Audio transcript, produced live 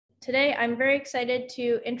Today, I'm very excited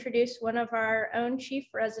to introduce one of our own chief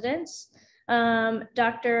residents.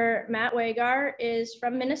 Dr. Matt Wagar is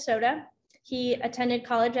from Minnesota. He attended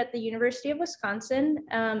college at the University of Wisconsin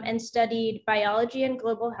and studied biology and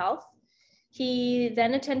global health. He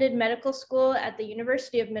then attended medical school at the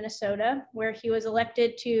University of Minnesota, where he was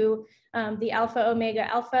elected to the Alpha Omega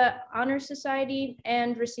Alpha Honor Society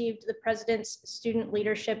and received the President's Student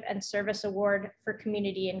Leadership and Service Award for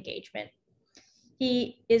Community Engagement.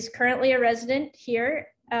 He is currently a resident here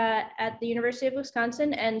at the University of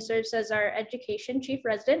Wisconsin and serves as our education chief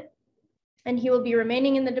resident. And he will be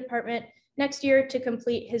remaining in the department next year to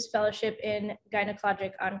complete his fellowship in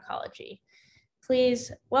gynecologic oncology.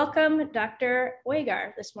 Please welcome Dr.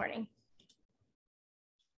 Wagar this morning.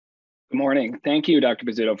 Good morning. Thank you, Dr.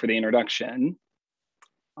 Bizzuto, for the introduction.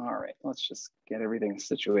 All right, let's just get everything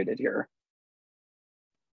situated here.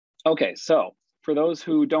 Okay, so for those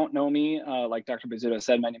who don't know me, like Dr. Bizzuto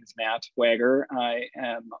said, my name is Matt Wagar. I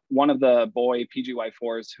am one of the boy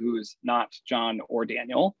PGY4s who's not John or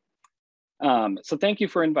Daniel. So thank you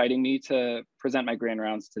for inviting me to present my grand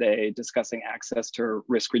rounds today, discussing access to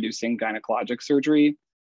risk-reducing gynecologic surgery.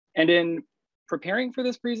 And in preparing for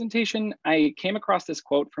this presentation, I came across this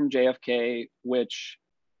quote from JFK, which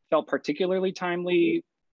felt particularly timely,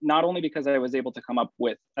 not only because I was able to come up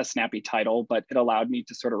with a snappy title, but it allowed me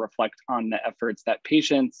to sort of reflect on the efforts that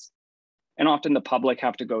patients and often the public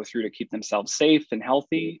have to go through to keep themselves safe and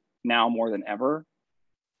healthy now more than ever.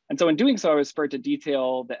 And so in doing so, I was spurred to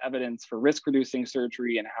detail the evidence for risk-reducing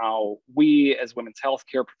surgery and how we as women's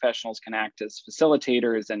healthcare professionals can act as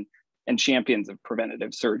facilitators and champions of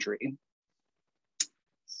preventative surgery.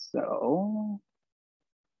 So,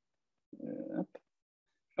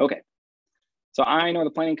 okay. So I know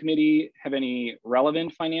the planning committee have any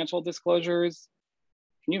relevant financial disclosures.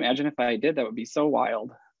 Can you imagine if I did? That would be so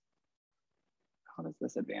wild. How does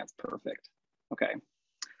this advance? Perfect. Okay.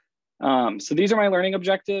 So these are my learning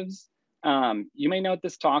objectives. You may note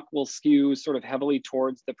this talk will skew sort of heavily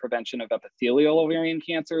towards the prevention of epithelial ovarian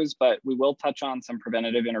cancers, but we will touch on some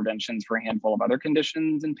preventative interventions for a handful of other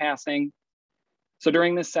conditions in passing. So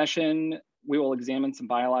during this session, we will examine some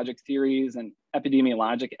biologic theories and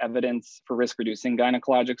epidemiologic evidence for risk-reducing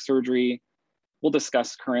gynecologic surgery. We'll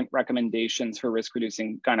discuss current recommendations for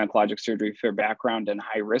risk-reducing gynecologic surgery for background and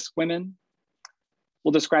high-risk women.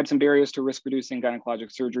 We'll describe some barriers to risk-reducing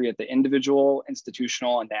gynecologic surgery at the individual,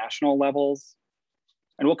 institutional, and national levels.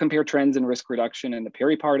 And we'll compare trends in risk reduction in the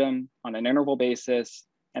peripartum on an interval basis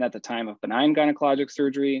and at the time of benign gynecologic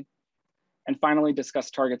surgery. And finally, discuss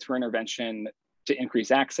targets for intervention to increase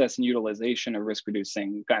access and utilization of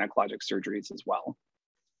risk-reducing gynecologic surgeries as well.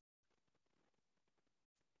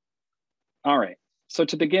 All right, so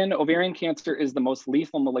to begin, ovarian cancer is the most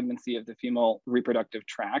lethal malignancy of the female reproductive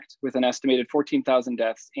tract, with an estimated 14,000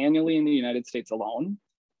 deaths annually in the United States alone.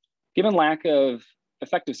 Given lack of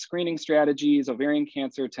effective screening strategies, ovarian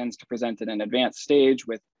cancer tends to present at an advanced stage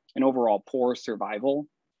with an overall poor survival.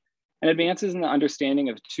 And advances in the understanding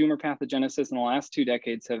of tumor pathogenesis in the last 2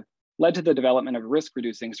 decades have led to the development of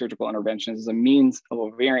risk-reducing surgical interventions as a means of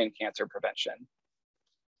ovarian cancer prevention.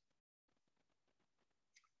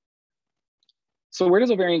 So where does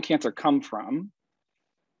ovarian cancer come from?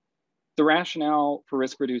 The rationale for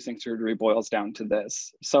risk-reducing surgery boils down to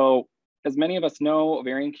this. So as many of us know,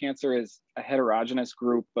 ovarian cancer is a heterogeneous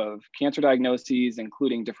group of cancer diagnoses,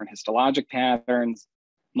 including different histologic patterns,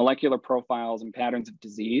 molecular profiles, and patterns of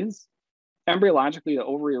disease. Embryologically, the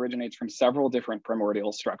ovary originates from several different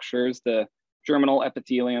primordial structures. The germinal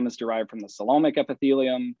epithelium is derived from the coelomic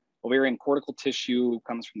epithelium. Ovarian cortical tissue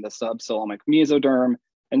comes from the subcoelomic mesoderm,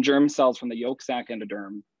 and germ cells from the yolk sac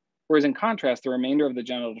endoderm. Whereas in contrast, the remainder of the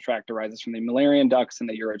genital tract arises from the Mullerian ducts and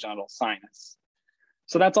the urogenital sinus.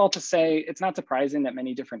 So that's all to say, it's not surprising that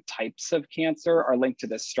many different types of cancer are linked to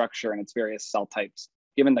this structure and its various cell types,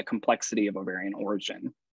 given the complexity of ovarian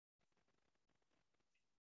origin.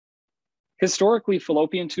 Historically,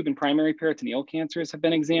 fallopian tube and primary peritoneal cancers have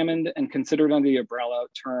been examined and considered under the umbrella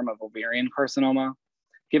term of ovarian carcinoma,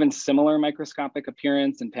 given similar microscopic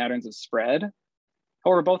appearance and patterns of spread.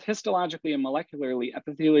 However, both histologically and molecularly,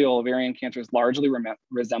 epithelial ovarian cancers largely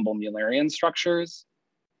resemble Mullerian structures,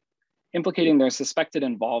 implicating their suspected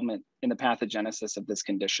involvement in the pathogenesis of this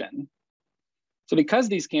condition. So because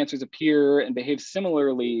these cancers appear and behave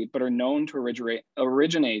similarly, but are known to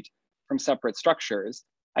originate from separate structures,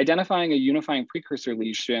 identifying a unifying precursor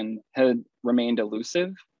lesion had remained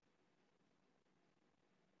elusive.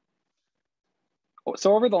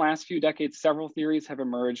 So over the last few decades, several theories have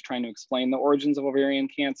emerged trying to explain the origins of ovarian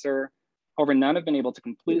cancer. However, none have been able to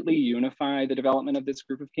completely unify the development of this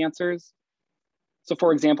group of cancers. So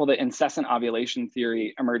for example, the incessant ovulation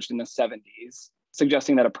theory emerged in the 70s,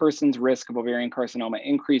 suggesting that a person's risk of ovarian carcinoma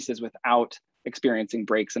increases without experiencing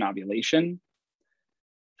breaks in ovulation.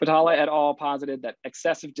 Fatala et al. Posited that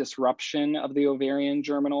excessive disruption of the ovarian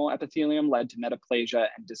germinal epithelium led to metaplasia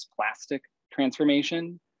and dysplastic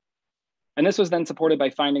transformation. And this was then supported by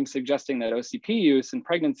findings suggesting that OCP use in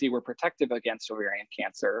pregnancy were protective against ovarian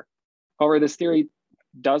cancer. However, this theory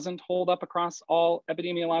doesn't hold up across all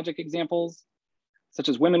epidemiologic examples, such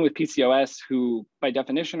as women with PCOS who by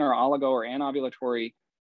definition are oligo or anovulatory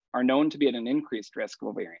are known to be at an increased risk of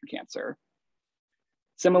ovarian cancer.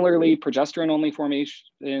 Similarly, progesterone-only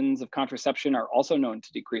formations of contraception are also known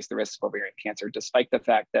to decrease the risk of ovarian cancer, despite the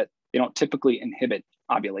fact that they don't typically inhibit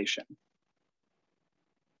ovulation.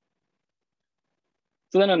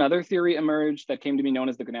 So then another theory emerged that came to be known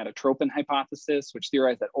as the gonadotropin hypothesis, which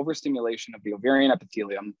theorized that overstimulation of the ovarian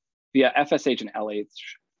epithelium via FSH and LH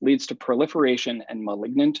leads to proliferation and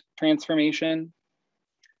malignant transformation.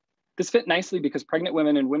 This fit nicely because pregnant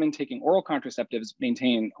women and women taking oral contraceptives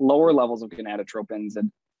maintain lower levels of gonadotropins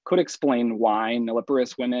and could explain why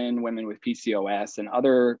nulliparous women, women with PCOS, and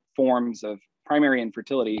other forms of primary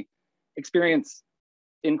infertility experience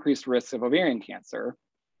increased risks of ovarian cancer.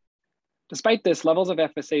 Despite this, levels of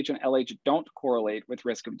FSH and LH don't correlate with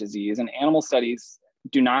risk of disease, and animal studies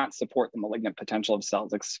do not support the malignant potential of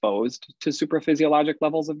cells exposed to supraphysiologic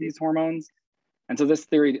levels of these hormones. And so this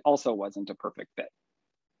theory also wasn't a perfect fit.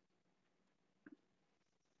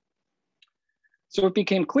 So it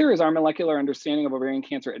became clear as our molecular understanding of ovarian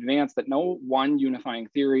cancer advanced that no one unifying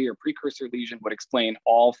theory or precursor lesion would explain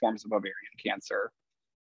all forms of ovarian cancer.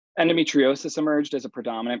 Endometriosis emerged as a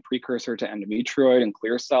predominant precursor to endometrioid and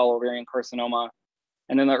clear cell ovarian carcinoma.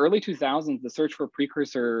 And in the early 2000s, the search for a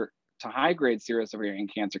precursor to high-grade serous ovarian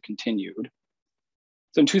cancer continued.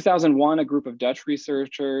 So in 2001, a group of Dutch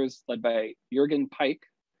researchers led by Jurgen Pike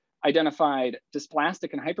identified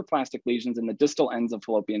dysplastic and hyperplastic lesions in the distal ends of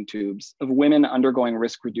fallopian tubes of women undergoing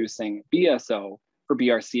risk-reducing BSO for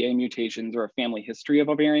BRCA mutations or a family history of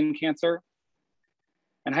ovarian cancer.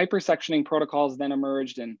 And hypersectioning protocols then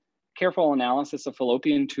emerged, and careful analysis of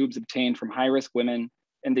fallopian tubes obtained from high-risk women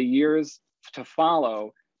in the years to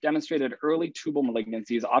follow demonstrated early tubal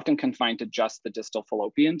malignancies often confined to just the distal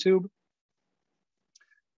fallopian tube.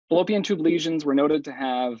 Fallopian tube lesions were noted to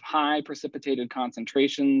have high precipitated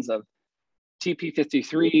concentrations of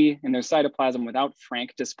TP53 in their cytoplasm without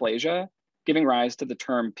frank dysplasia, giving rise to the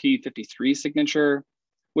term P53 signature,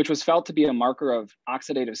 which was felt to be a marker of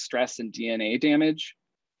oxidative stress and DNA damage.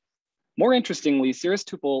 More interestingly, serous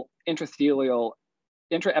tubal intraepithelial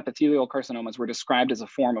carcinomas were described as a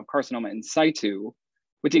form of carcinoma in situ,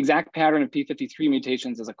 with the exact pattern of P53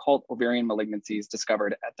 mutations as occult ovarian malignancies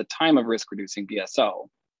discovered at the time of risk-reducing BSO.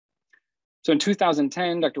 So in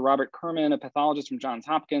 2010, Dr. Robert Kerman, a pathologist from Johns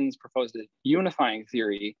Hopkins, proposed a unifying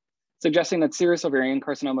theory, suggesting that serous ovarian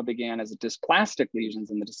carcinoma began as dysplastic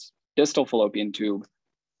lesions in the distal fallopian tube,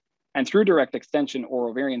 and through direct extension or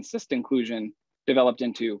ovarian cyst inclusion, developed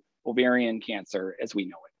into ovarian cancer as we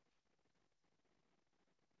know it.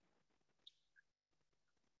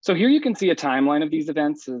 So here you can see a timeline of these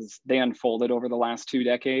events as they unfolded over the last 2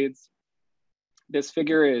 decades. This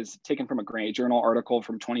figure is taken from a Gray Journal article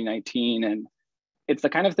from 2019, and it's the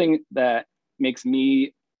kind of thing that makes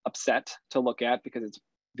me upset to look at because it's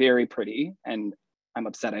very pretty, and I'm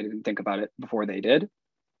upset I didn't think about it before they did.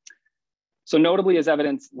 So notably as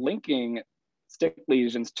evidence linking stick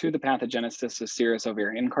lesions to the pathogenesis of serous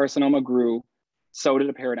ovarian carcinoma grew, so did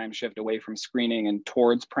a paradigm shift away from screening and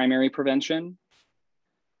towards primary prevention.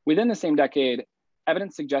 Within the same decade,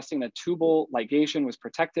 evidence suggesting that tubal ligation was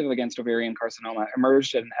protective against ovarian carcinoma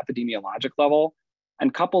emerged at an epidemiologic level,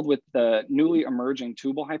 and coupled with the newly emerging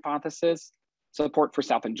tubal hypothesis, support for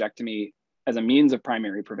salpingectomy as a means of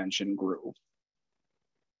primary prevention grew.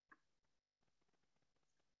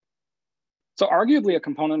 So arguably a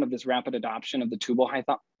component of this rapid adoption of the tubal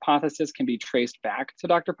hypothesis can be traced back to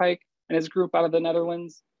Dr. Pike and his group out of the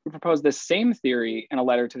Netherlands, who proposed this same theory in a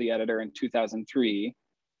letter to the editor in 2003,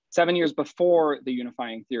 7 years before the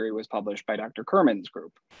unifying theory was published by Dr. Kerman's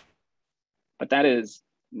group. But that is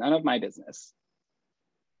none of my business.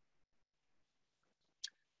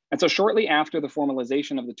 And so shortly after the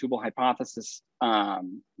formalization of the tubal hypothesis,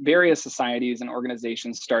 various societies and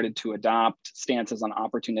organizations started to adopt stances on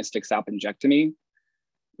opportunistic salpingectomy.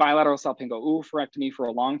 Bilateral salpingo-oophorectomy for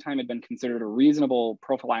a long time had been considered a reasonable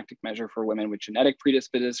prophylactic measure for women with genetic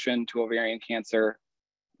predisposition to ovarian cancer.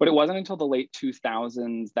 But it wasn't until the late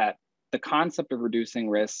 2000s that the concept of reducing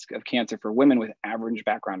risk of cancer for women with average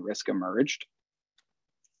background risk emerged.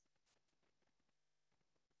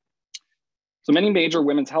 So many major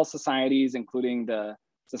women's health societies, including the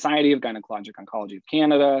Society of Gynecologic Oncology of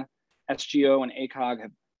Canada, SGO, and ACOG,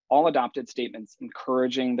 have all adopted statements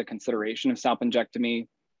encouraging the consideration of salpingectomy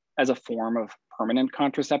as a form of permanent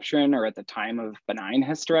contraception or at the time of benign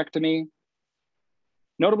hysterectomy.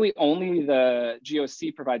 Notably, only the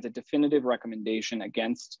GOC provides a definitive recommendation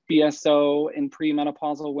against BSO in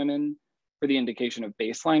premenopausal women for the indication of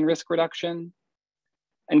baseline risk reduction.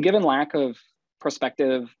 And given lack of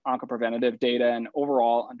prospective oncopreventative data and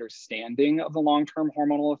overall understanding of the long-term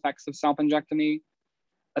hormonal effects of salpingectomy,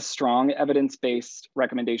 a strong evidence-based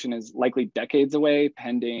recommendation is likely decades away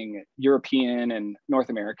pending European and North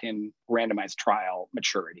American randomized trial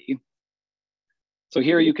maturity. So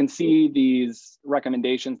here you can see these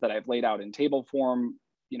recommendations that I've laid out in table form,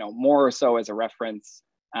 more so as a reference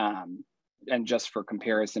and just for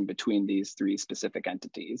comparison between these three specific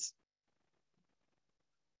entities.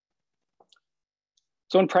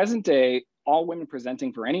 So in present day, all women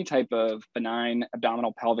presenting for any type of benign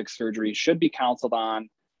abdominal pelvic surgery should be counseled on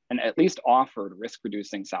and at least offered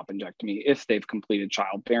risk-reducing salpingectomy if they've completed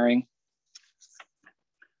childbearing.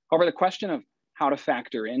 However, the question of how to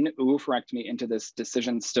factor in oophorectomy into this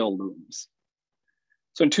decision still looms.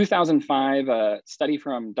 So in 2005, a study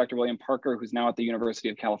from Dr. William Parker, who's now at the University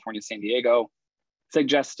of California, San Diego,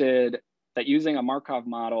 suggested that using a Markov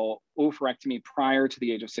model, oophorectomy prior to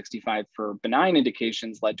the age of 65 for benign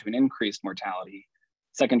indications led to an increased mortality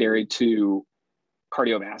secondary to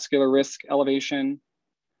cardiovascular risk elevation.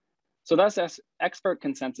 So thus, expert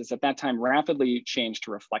consensus at that time rapidly changed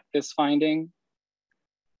to reflect this finding.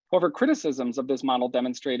 However, criticisms of this model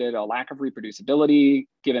demonstrated a lack of reproducibility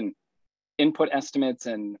given input estimates,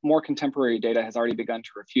 and more contemporary data has already begun to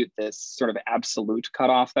refute this sort of absolute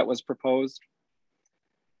cutoff that was proposed.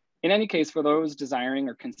 In any case, for those desiring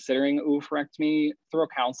or considering oophorectomy, thorough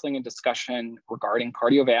counseling and discussion regarding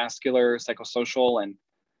cardiovascular, psychosocial, and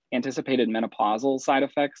anticipated menopausal side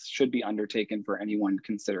effects should be undertaken for anyone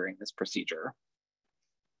considering this procedure.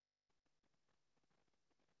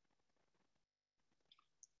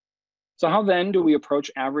 So how then do we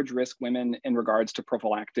approach average risk women in regards to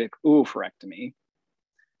prophylactic oophorectomy?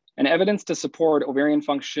 And evidence to support ovarian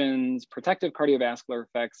function's protective cardiovascular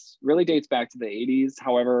effects really dates back to the 80s.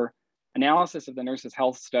 However, analysis of the Nurses'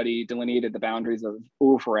 Health study delineated the boundaries of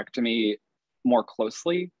oophorectomy more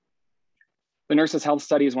closely. The Nurses' Health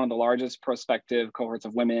study is one of the largest prospective cohorts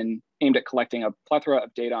of women aimed at collecting a plethora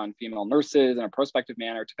of data on female nurses in a prospective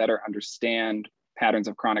manner to better understand patterns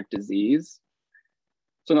of chronic disease.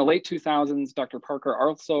 So in the late 2000s, Dr. Parker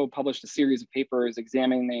also published a series of papers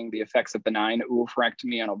examining the effects of benign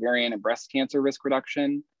oophorectomy on ovarian and breast cancer risk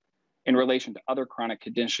reduction in relation to other chronic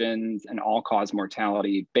conditions and all-cause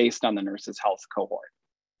mortality based on the Nurses' Health cohort.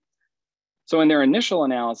 So in their initial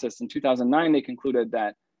analysis in 2009, they concluded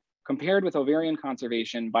that compared with ovarian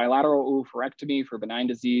conservation, bilateral oophorectomy for benign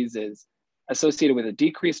disease is associated with a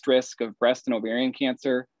decreased risk of breast and ovarian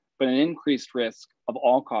cancer, but an increased risk of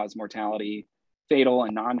all-cause mortality, fatal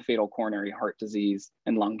and non-fatal coronary heart disease,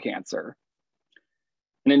 and lung cancer.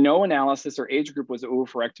 And in no analysis or age group was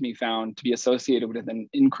oophorectomy found to be associated with an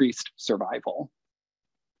increased survival.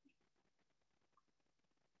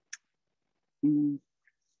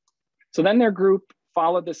 So then their group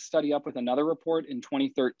followed this study up with another report in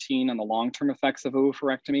 2013 on the long-term effects of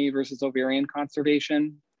oophorectomy versus ovarian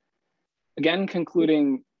conservation. Again,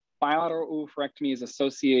 concluding bilateral oophorectomy is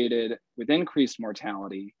associated with increased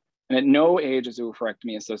mortality, and at no age is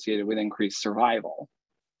oophorectomy associated with increased survival.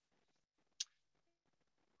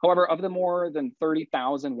 However, of the more than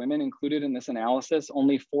 30,000 women included in this analysis,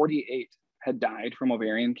 only 48 had died from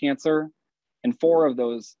ovarian cancer, and 4 of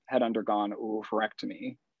those had undergone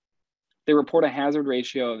oophorectomy. They report a hazard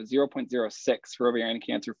ratio of 0.06 for ovarian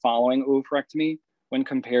cancer following oophorectomy when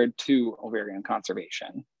compared to ovarian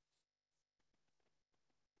conservation.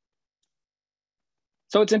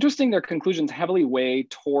 So it's interesting their conclusions heavily weigh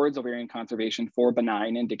towards ovarian conservation for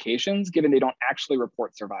benign indications, given they don't actually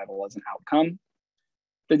report survival as an outcome.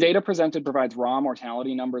 The data presented provides raw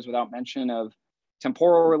mortality numbers without mention of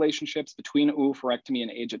temporal relationships between oophorectomy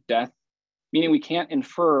and age at death, meaning we can't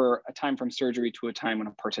infer a time from surgery to a time when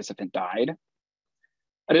a participant died.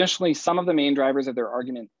 Additionally, some of the main drivers of their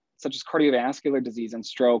argument, such as cardiovascular disease and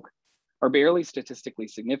stroke, are barely statistically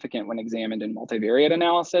significant when examined in multivariate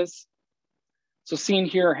analysis. So seen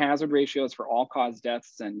here are hazard ratios for all-cause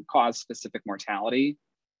deaths and cause-specific mortality.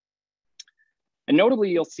 And notably,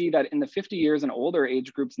 you'll see that in the 50 years and older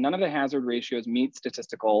age groups, none of the hazard ratios meet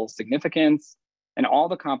statistical significance, and all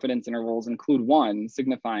the confidence intervals include 1,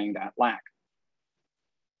 signifying that lack.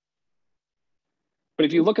 But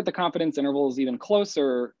if you look at the confidence intervals even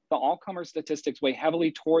closer, the all-comer statistics weigh heavily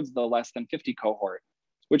towards the less than 50 cohort,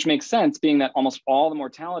 which makes sense being that almost all the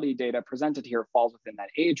mortality data presented here falls within that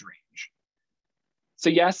age range. So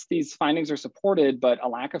yes, these findings are supported, but a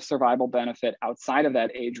lack of survival benefit outside of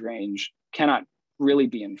that age range cannot really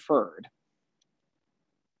be inferred.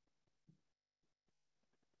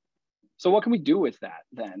 So what can we do with that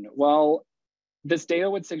then? Well, this data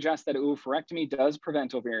would suggest that oophorectomy does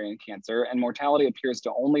prevent ovarian cancer, and mortality appears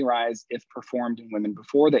to only rise if performed in women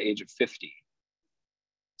before the age of 50.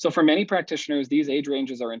 So for many practitioners, these age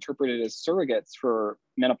ranges are interpreted as surrogates for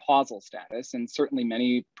menopausal status, and certainly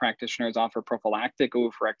many practitioners offer prophylactic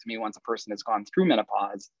oophorectomy once a person has gone through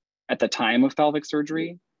menopause at the time of pelvic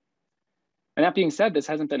surgery. And that being said, this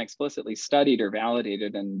hasn't been explicitly studied or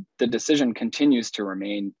validated, and the decision continues to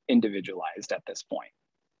remain individualized at this point.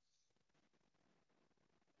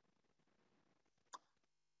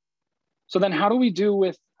 So then how do we do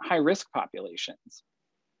with high-risk populations?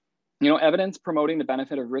 You know, evidence promoting the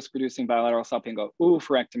benefit of risk-reducing bilateral salpingo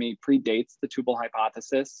oophorectomy predates the tubal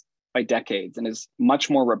hypothesis by decades and is much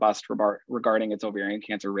more robust regarding its ovarian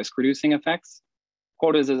cancer risk-reducing effects,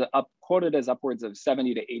 quoted as upwards of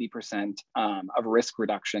 70 to 80% of risk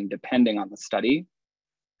reduction, depending on the study.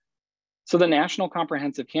 So the National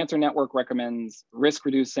Comprehensive Cancer Network recommends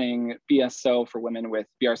risk-reducing BSO for women with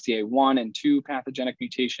BRCA1 and 2 pathogenic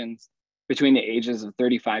mutations between the ages of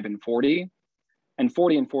 35 and 40 and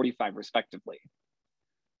 40 and 45 respectively.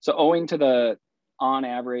 So owing to the on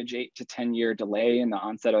average 8 to 10 year delay in the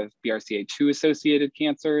onset of BRCA2 associated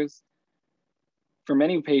cancers, for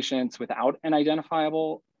many patients without an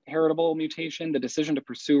identifiable heritable mutation, the decision to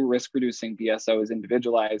pursue risk-reducing BSO is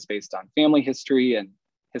individualized based on family history and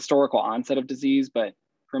historical onset of disease, but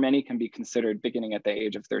for many can be considered beginning at the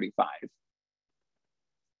age of 35.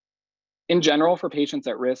 In general, for patients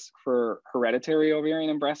at risk for hereditary ovarian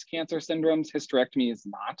and breast cancer syndromes, hysterectomy is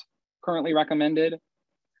not currently recommended.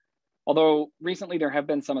 Although recently there have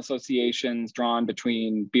been some associations drawn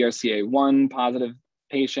between BRCA1 positive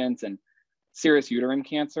patients and serous uterine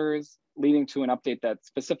cancers, leading to an update that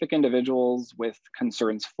specific individuals with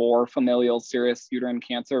concerns for familial serous uterine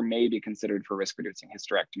cancer may be considered for risk-reducing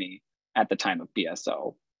hysterectomy at the time of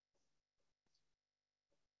BSO.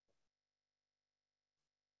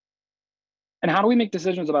 And how do we make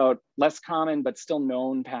decisions about less common but still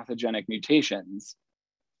known pathogenic mutations?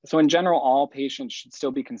 So in general, all patients should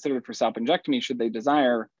still be considered for salpingectomy should they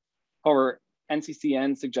desire. However,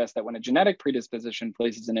 NCCN suggests that when a genetic predisposition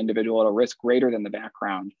places an individual at a risk greater than the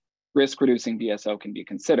background, risk-reducing BSO can be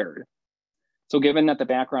considered. So given that the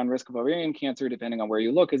background risk of ovarian cancer, depending on where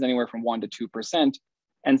you look, is anywhere from 1% to 2%,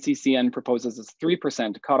 NCCN proposes a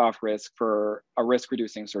 3% cutoff risk for a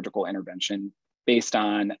risk-reducing surgical intervention based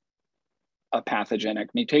on a pathogenic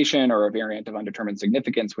mutation or a variant of undetermined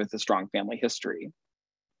significance with a strong family history.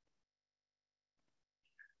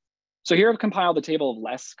 So here I've compiled a table of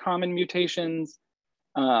less common mutations,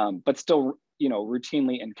 but still,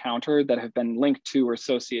 routinely encountered that have been linked to or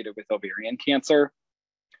associated with ovarian cancer.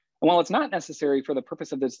 And while it's not necessary for the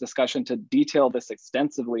purpose of this discussion to detail this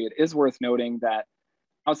extensively, it is worth noting that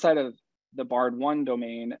outside of the BARD1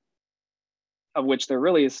 domain, of which there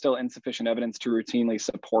really is still insufficient evidence to routinely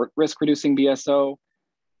support risk-reducing BSO,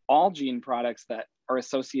 all gene products that are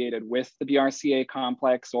associated with the BRCA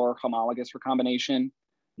complex or homologous recombination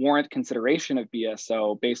warrant consideration of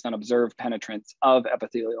BSO based on observed penetrance of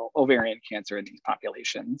epithelial ovarian cancer in these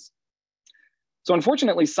populations. So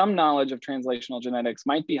unfortunately, some knowledge of translational genetics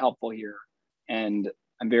might be helpful here, and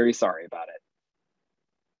I'm very sorry about it.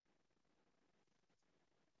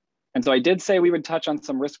 And so I did say we would touch on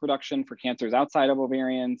some risk reduction for cancers outside of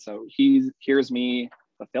ovarian. So here's me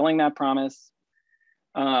fulfilling that promise.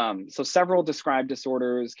 So several described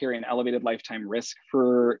disorders carry an elevated lifetime risk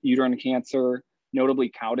for uterine cancer, notably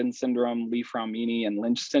Cowden syndrome, Li-Fraumeni, and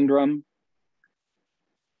Lynch syndrome.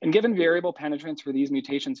 And given variable penetrance for these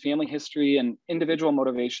mutations, family history and individual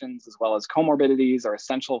motivations, as well as comorbidities, are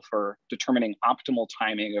essential for determining optimal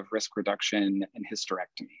timing of risk reduction and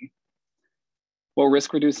hysterectomy. While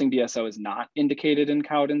risk-reducing BSO is not indicated in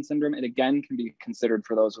Cowden syndrome, it again can be considered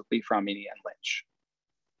for those with Li-Fraumeni and Lynch.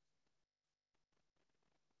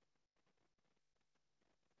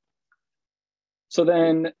 So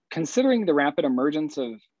then, considering the rapid emergence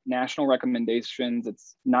of national recommendations,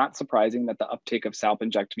 it's not surprising that the uptake of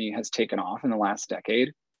salpingectomy has taken off in the last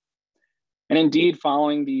decade. And indeed,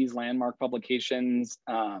 following these landmark publications,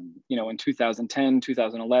 in 2010,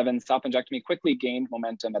 2011, salpingectomy quickly gained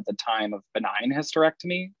momentum at the time of benign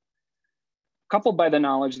hysterectomy, coupled by the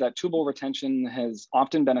knowledge that tubal retention has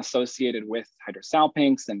often been associated with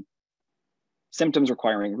hydrosalpinx and symptoms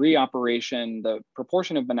requiring reoperation. The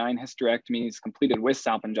proportion of benign hysterectomies completed with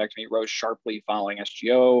salpingectomy rose sharply following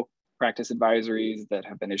SGO practice advisories that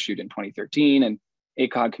have been issued in 2013 and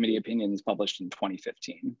ACOG committee opinions published in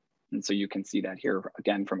 2015. And so you can see that here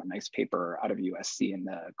again from a nice paper out of USC in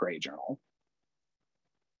the Gray Journal.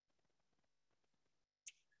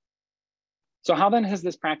 So how then has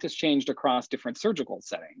this practice changed across different surgical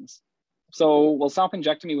settings? So, well,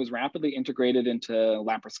 salpingectomy was rapidly integrated into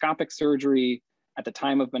laparoscopic surgery at the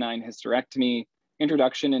time of benign hysterectomy,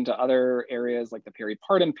 introduction into other areas like the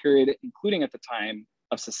peripartum period, including at the time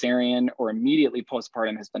of cesarean or immediately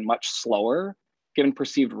postpartum, has been much slower, given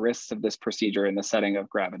perceived risks of this procedure in the setting of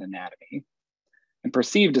gravid anatomy. And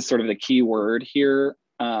perceived is sort of the key word here.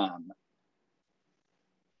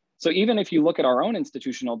 So even if you look at our own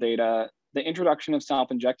institutional data, the introduction of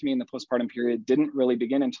salpingectomy in the postpartum period didn't really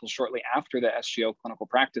begin until shortly after the SGO clinical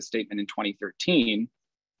practice statement in 2013,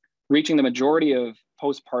 reaching the majority of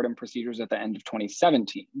postpartum procedures at the end of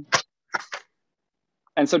 2017.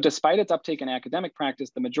 And so despite its uptake in academic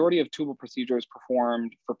practice, the majority of tubal procedures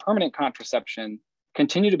performed for permanent contraception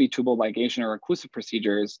continue to be tubal ligation or occlusive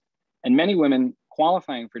procedures, and many women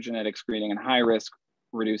qualifying for genetic screening and high risk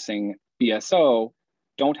reducing BSO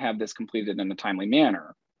don't have this completed in a timely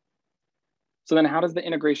manner. So then how does the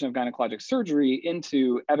integration of gynecologic surgery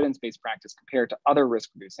into evidence-based practice compare to other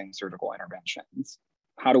risk-reducing surgical interventions?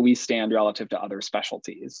 How do we stand relative to other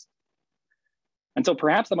specialties? And so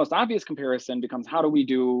perhaps the most obvious comparison becomes how do we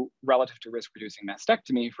do relative to risk-reducing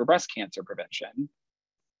mastectomy for breast cancer prevention?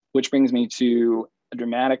 Which brings me to a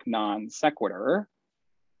dramatic non sequitur.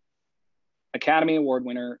 Academy Award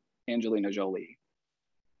winner, Angelina Jolie.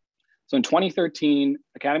 So in 2013,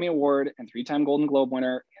 Academy Award and 3-time Golden Globe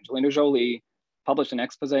winner, Angelina Jolie, published an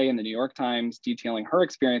expose in the New York Times detailing her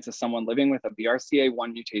experience as someone living with a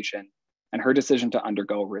BRCA1 mutation and her decision to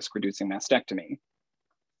undergo risk-reducing mastectomy.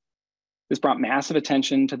 This brought massive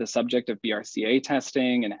attention to the subject of BRCA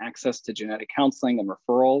testing and access to genetic counseling and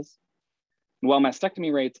referrals. And while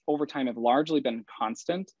mastectomy rates over time have largely been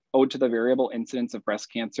constant, owed to the variable incidence of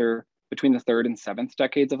breast cancer between the 3rd and 7th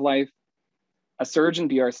decades of life, a surge in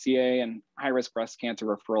BRCA and high-risk breast cancer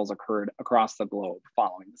referrals occurred across the globe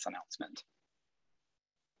following this announcement.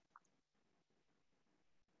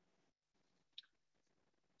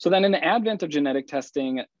 So then in the advent of genetic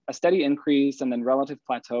testing, a steady increase and then relative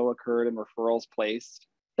plateau occurred in referrals placed.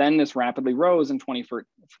 Then this rapidly rose in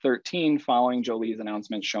 2013 following Jolie's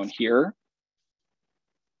announcement shown here.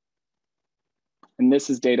 And this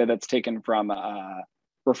is data that's taken from a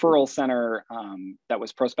referral center that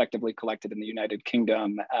was prospectively collected in the United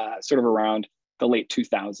Kingdom, sort of around the late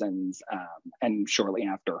 2000s and shortly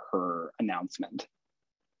after her announcement.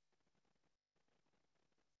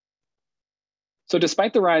 So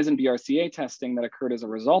despite the rise in BRCA testing that occurred as a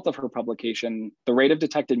result of her publication, the rate of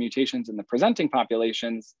detected mutations in the presenting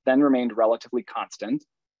populations then remained relatively constant,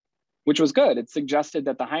 which was good. It suggested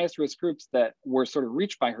that the highest risk groups that were sort of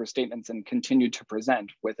reached by her statements and continued to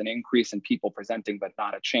present with an increase in people presenting, but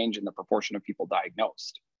not a change in the proportion of people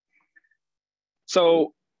diagnosed.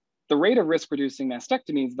 So the rate of risk-reducing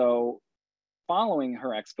mastectomies, though, following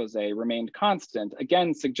her expose remained constant,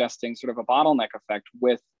 again, suggesting sort of a bottleneck effect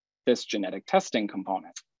with this genetic testing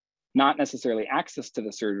component, not necessarily access to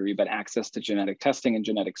the surgery, but access to genetic testing and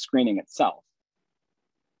genetic screening itself.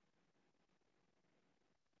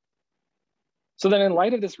 So then in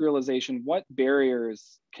light of this realization, what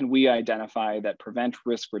barriers can we identify that prevent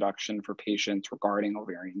risk reduction for patients regarding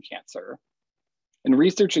ovarian cancer? And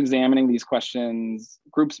research examining these questions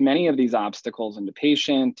groups many of these obstacles into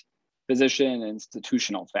patient, physician, and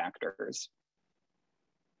institutional factors.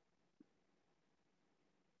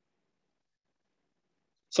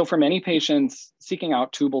 So for many patients seeking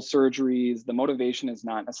out tubal surgeries, the motivation is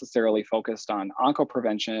not necessarily focused on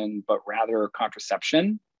oncoprevention, but rather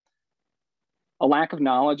contraception. A lack of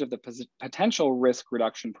knowledge of the potential risk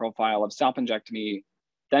reduction profile of salpingectomy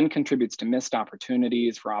then contributes to missed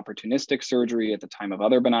opportunities for opportunistic surgery at the time of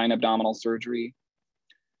other benign abdominal surgery.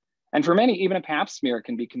 And for many, even a pap smear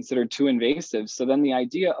can be considered too invasive. So then the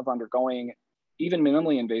idea of undergoing even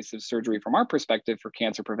minimally invasive surgery from our perspective for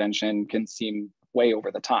cancer prevention can seem way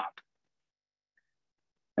over the top.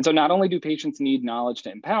 And so not only do patients need knowledge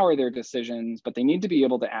to empower their decisions, but they need to be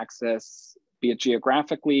able to access, be it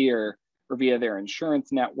geographically or via their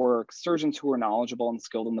insurance network, surgeons who are knowledgeable and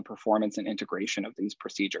skilled in the performance and integration of these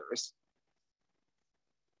procedures.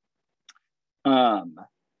 And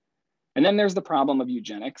then there's the problem of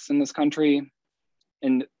eugenics in this country.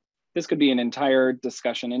 And this could be an entire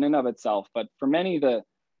discussion in and of itself, but for many, the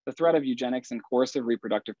threat of eugenics and coercive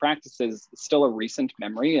reproductive practices is still a recent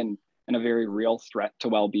memory and a very real threat to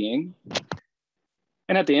well-being.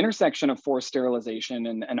 And at the intersection of forced sterilization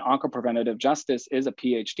and oncopreventative justice is a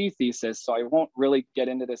PhD thesis, so I won't really get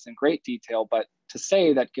into this in great detail, but to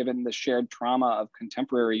say that given the shared trauma of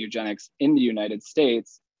contemporary eugenics in the United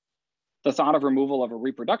States, the thought of removal of a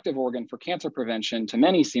reproductive organ for cancer prevention to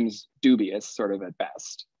many seems dubious, sort of at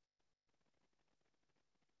best.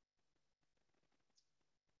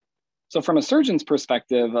 So from a surgeon's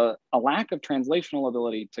perspective, a lack of translational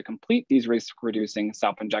ability to complete these risk-reducing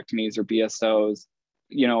salpingectomies or BSOs,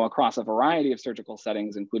 across a variety of surgical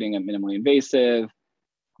settings, including a minimally invasive,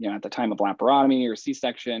 at the time of laparotomy or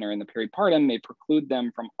C-section or in the peripartum, may preclude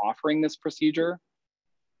them from offering this procedure.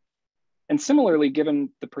 And similarly, given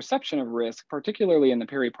the perception of risk, particularly in the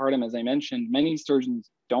peripartum, as I mentioned, many surgeons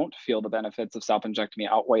don't feel the benefits of salpingectomy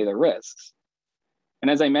outweigh the risks.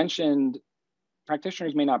 And as I mentioned,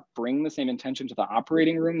 practitioners may not bring the same intention to the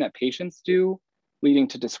operating room that patients do, leading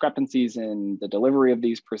to discrepancies in the delivery of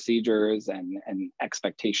these procedures and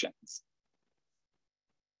expectations.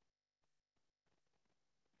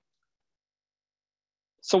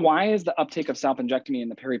 So why is the uptake of salpingectomy in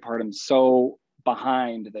the peripartum so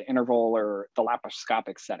behind the interval or the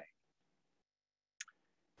laparoscopic setting?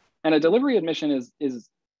 And a delivery admission is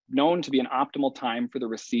known to be an optimal time for the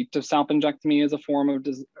receipt of salpingectomy as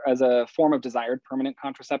a form of desired permanent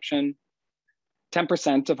contraception.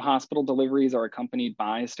 10% of hospital deliveries are accompanied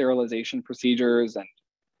by sterilization procedures, and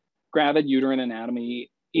gravid uterine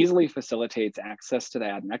anatomy easily facilitates access to the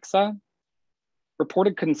adnexa.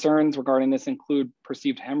 Reported concerns regarding this include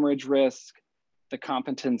perceived hemorrhage risk, the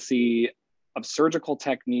competency of surgical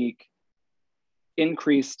technique,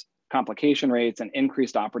 increased complication rates, and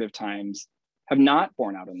increased operative times have not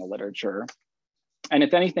borne out in the literature. And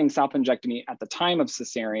if anything, salpingectomy at the time of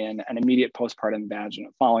cesarean and immediate postpartum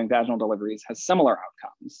following vaginal deliveries has similar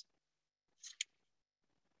outcomes.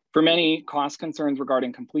 For many, cost concerns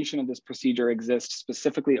regarding completion of this procedure exist,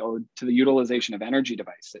 specifically owed to the utilization of energy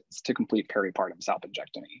devices to complete peripartum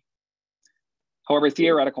salpingectomy. However,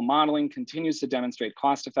 theoretical modeling continues to demonstrate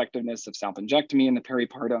cost effectiveness of salpingectomy in the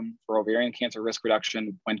peripartum for ovarian cancer risk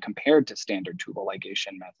reduction when compared to standard tubal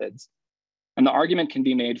ligation methods. And the argument can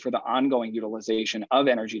be made for the ongoing utilization of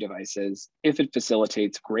energy devices if it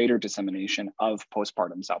facilitates greater dissemination of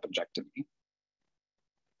postpartum salpingectomy.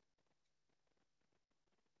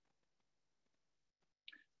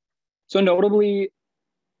 So notably,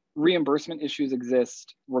 reimbursement issues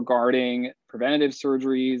exist regarding preventative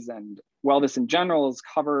surgeries, and while this in general is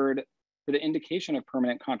covered for the indication of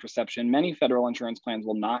permanent contraception, many federal insurance plans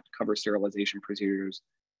will not cover sterilization procedures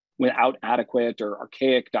without adequate or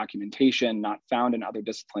archaic documentation not found in other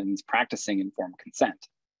disciplines practicing informed consent.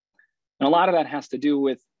 And a lot of that has to do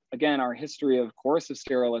with, again, our history of coercive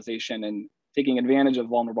sterilization and taking advantage of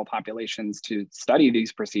vulnerable populations to study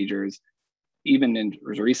these procedures, even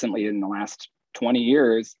recently in the last 20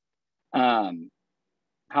 years.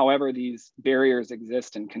 However, these barriers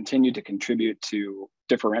exist and continue to contribute to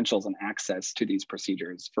differentials in access to these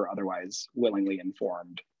procedures for otherwise willingly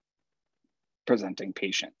informed presenting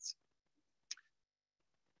patients.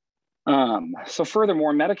 So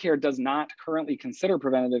furthermore, Medicare does not currently consider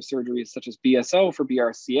preventative surgeries such as BSO for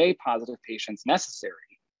BRCA positive patients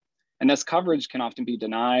necessary. And this coverage can often be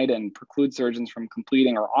denied and preclude surgeons from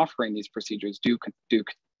completing or offering these procedures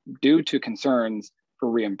due to concerns for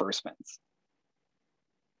reimbursements.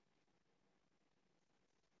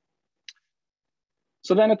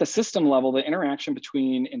 So then at the system level, the interaction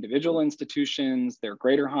between individual institutions, their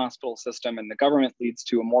greater hospital system, and the government leads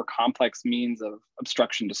to a more complex means of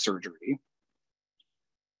obstruction to surgery.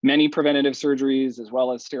 Many preventative surgeries, as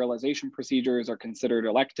well as sterilization procedures, are considered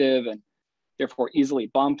elective and therefore easily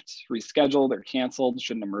bumped, rescheduled, or canceled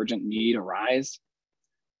should an emergent need arise.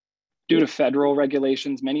 Due to federal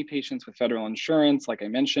regulations, many patients with federal insurance, like I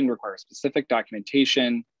mentioned, require specific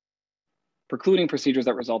documentation, precluding procedures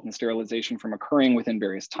that result in sterilization from occurring within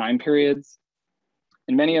various time periods.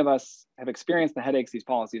 And many of us have experienced the headaches these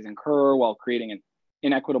policies incur while creating an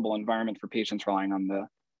inequitable environment for patients relying on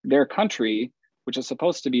their country, which is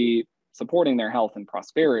supposed to be supporting their health and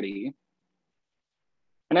prosperity.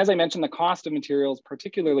 And as I mentioned, the cost of materials,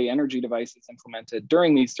 particularly energy devices implemented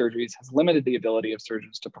during these surgeries, has limited the ability of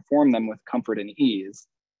surgeons to perform them with comfort and ease.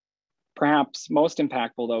 Perhaps most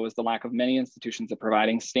impactful, though, is the lack of many institutions of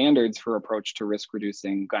providing standards for approach to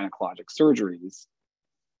risk-reducing gynecologic surgeries.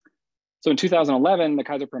 So in 2011, the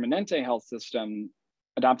Kaiser Permanente health system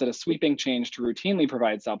adopted a sweeping change to routinely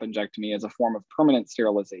provide salpingectomy as a form of permanent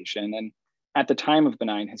sterilization, and at the time of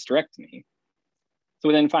benign hysterectomy. So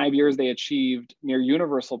within 5 years, they achieved near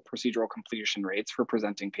universal procedural completion rates for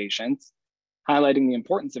presenting patients, highlighting the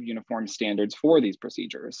importance of uniform standards for these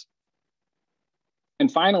procedures.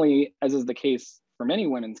 And finally, as is the case for many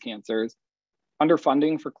women's cancers,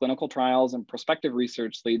 underfunding for clinical trials and prospective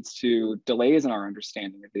research leads to delays in our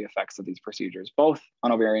understanding of the effects of these procedures, both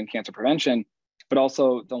on ovarian cancer prevention, but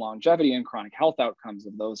also the longevity and chronic health outcomes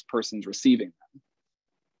of those persons receiving them.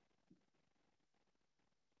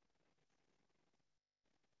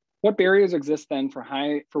 What barriers exist then for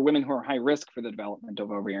women who are high risk for the development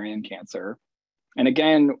of ovarian cancer? And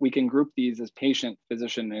again, we can group these as patient,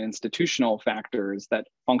 physician, and institutional factors that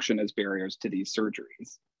function as barriers to these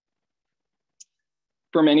surgeries.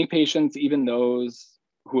 For many patients, even those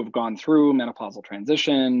who have gone through menopausal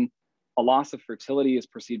transition, a loss of fertility is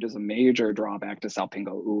perceived as a major drawback to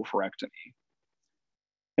salpingo-oophorectomy.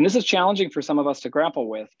 And this is challenging for some of us to grapple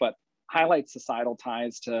with, but highlights societal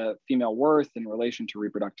ties to female worth in relation to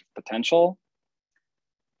reproductive potential.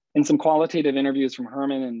 In some qualitative interviews from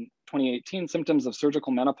Herman in 2018, symptoms of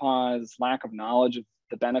surgical menopause, lack of knowledge of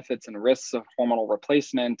the benefits and risks of hormonal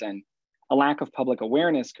replacement, and a lack of public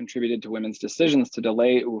awareness contributed to women's decisions to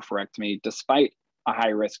delay oophorectomy despite a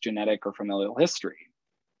high-risk genetic or familial history.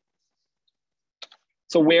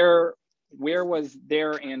 So where was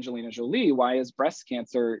there Angelina Jolie? Why is breast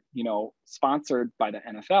cancer, sponsored by the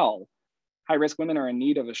NFL? High-risk women are in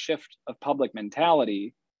need of a shift of public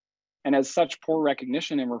mentality. And as such, poor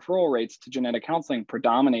recognition and referral rates to genetic counseling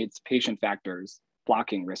predominates patient factors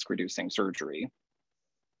blocking risk-reducing surgery.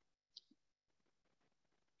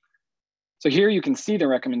 So here you can see the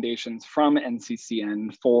recommendations from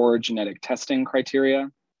NCCN for genetic testing criteria.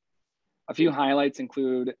 A few highlights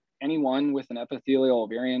include anyone with an epithelial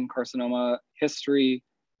ovarian carcinoma history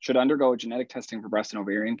should undergo genetic testing for breast and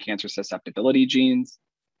ovarian cancer susceptibility genes.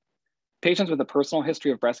 Patients with a personal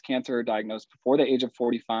history of breast cancer diagnosed before the age of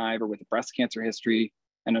 45 or with a breast cancer history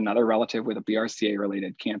and another relative with a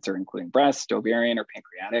BRCA-related cancer, including breast, ovarian, or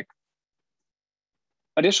pancreatic.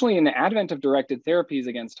 Additionally, in the advent of directed therapies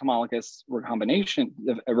against homologous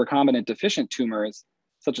recombinant deficient tumors,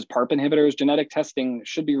 such as PARP inhibitors, genetic testing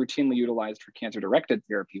should be routinely utilized for cancer-directed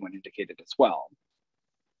therapy when indicated as well.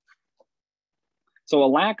 So a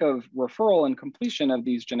lack of referral and completion of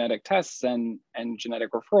these genetic tests and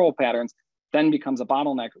genetic referral patterns then becomes a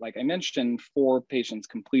bottleneck, like I mentioned, for patients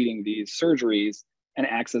completing these surgeries and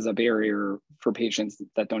acts as a barrier for patients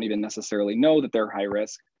that don't even necessarily know that they're high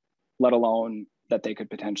risk, let alone that they could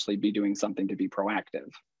potentially be doing something to be proactive.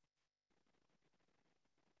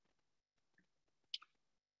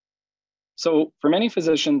 So for many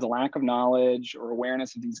physicians, a lack of knowledge or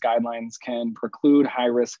awareness of these guidelines can preclude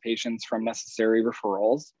high-risk patients from necessary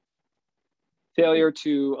referrals. Failure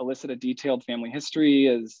to elicit a detailed family history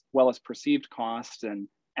as well as perceived cost and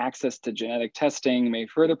access to genetic testing may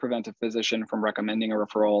further prevent a physician from recommending a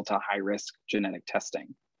referral to high-risk genetic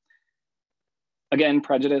testing. Again,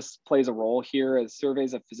 prejudice plays a role here as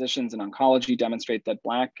surveys of physicians in oncology demonstrate that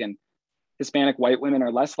Black and Hispanic white women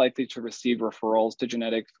are less likely to receive referrals to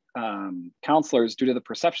genetic counselors due to the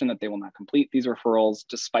perception that they will not complete these referrals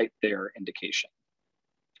despite their indication.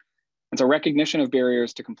 And so recognition of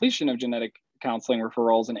barriers to completion of genetic counseling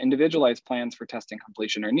referrals and individualized plans for testing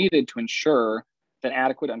completion are needed to ensure that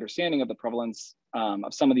adequate understanding of the prevalence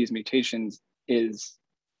of some of these mutations is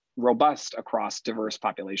robust across diverse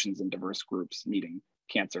populations and diverse groups needing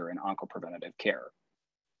cancer and oncopreventative care.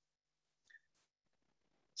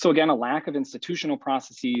 So again, a lack of institutional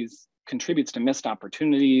processes contributes to missed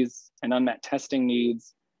opportunities and unmet testing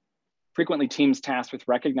needs. Frequently, teams tasked with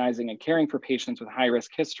recognizing and caring for patients with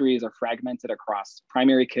high-risk histories are fragmented across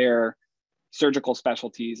primary care, surgical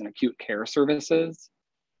specialties, and acute care services.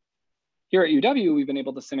 Here at UW, we've been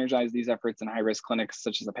able to synergize these efforts in high-risk clinics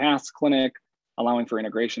such as the PASS clinic, allowing for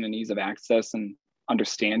integration and ease of access and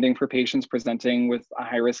understanding for patients presenting with a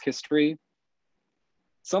high-risk history.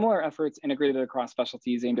 Similar efforts integrated across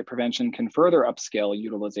specialties aimed at prevention can further upscale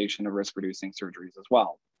utilization of risk-reducing surgeries as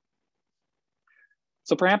well.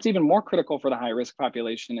 So perhaps even more critical for the high-risk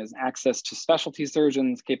population is access to specialty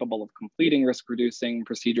surgeons capable of completing risk-reducing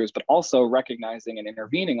procedures, but also recognizing and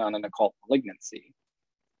intervening on an occult malignancy.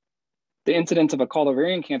 The incidence of occult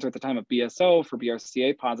ovarian cancer at the time of BSO for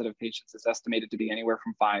BRCA-positive patients is estimated to be anywhere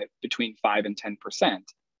from between 5 and 10%.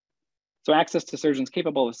 So access to surgeons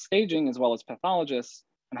capable of staging as well as pathologists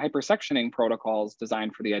and hypersectioning protocols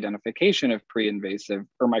designed for the identification of pre-invasive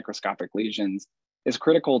or microscopic lesions is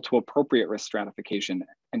critical to appropriate risk stratification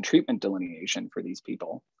and treatment delineation for these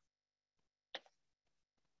people.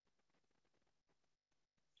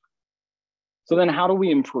 So then how do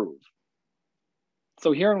we improve?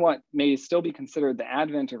 So here in what may still be considered the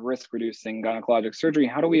advent of risk-reducing gynecologic surgery,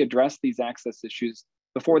 how do we address these access issues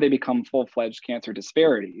before they become full-fledged cancer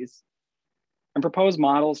disparities? And proposed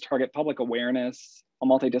models target public awareness, a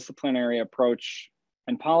multidisciplinary approach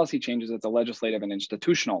and policy changes at the legislative and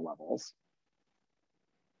institutional levels.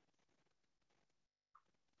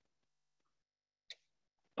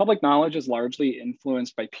 Public knowledge is largely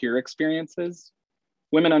influenced by peer experiences.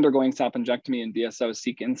 Women undergoing salpingectomy and BSO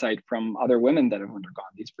seek insight from other women that have undergone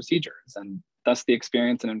these procedures, and thus the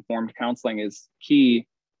experience and informed counseling is key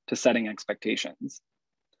to setting expectations.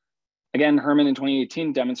 Again, Herman in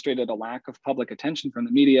 2018 demonstrated a lack of public attention from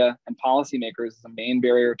the media and policymakers as a main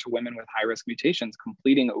barrier to women with high-risk mutations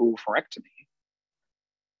completing oophorectomy.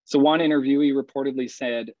 So one interviewee reportedly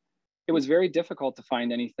said, "It was very difficult to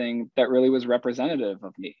find anything that really was representative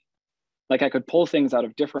of me. Like I could pull things out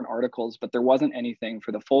of different articles, but there wasn't anything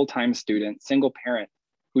for the full-time student, single parent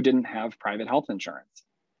who didn't have private health insurance."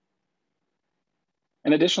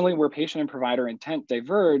 And additionally, where patient and provider intent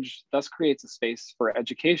diverge, thus creates a space for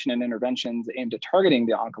education and interventions aimed at targeting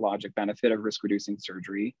the oncologic benefit of risk-reducing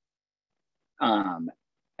surgery. And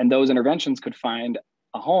those interventions could find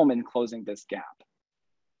a home in closing this gap.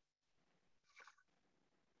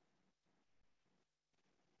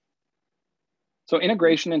 So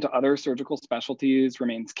integration into other surgical specialties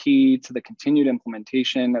remains key to the continued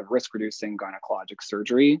implementation of risk-reducing gynecologic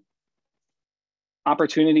surgery.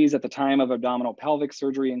 Opportunities at the time of abdominal pelvic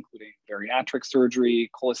surgery, including bariatric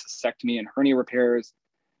surgery, cholecystectomy, and hernia repairs,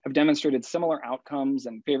 have demonstrated similar outcomes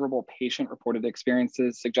and favorable patient-reported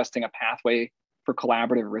experiences, suggesting a pathway for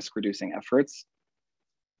collaborative risk-reducing efforts.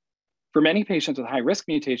 For many patients with high-risk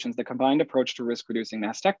mutations, the combined approach to risk-reducing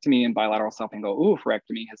mastectomy and bilateral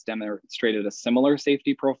salpingo-oophorectomy has demonstrated a similar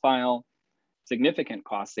safety profile, significant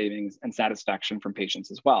cost savings, and satisfaction from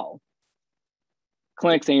patients as well.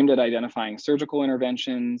 Clinics aimed at identifying surgical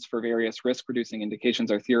interventions for various risk-reducing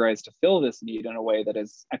indications are theorized to fill this need in a way that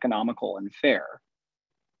is economical and fair.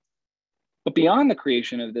 But beyond the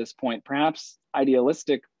creation of this point, perhaps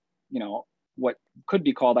idealistic, what could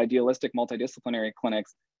be called idealistic multidisciplinary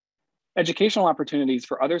clinics, educational opportunities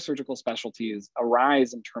for other surgical specialties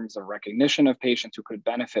arise in terms of recognition of patients who could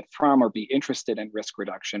benefit from or be interested in risk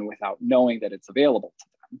reduction without knowing that it's available to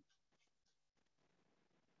them.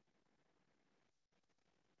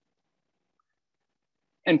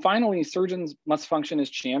 And finally, surgeons must function as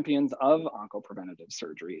champions of oncopreventative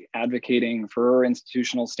surgery, advocating for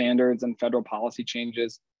institutional standards and federal policy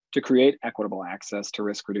changes to create equitable access to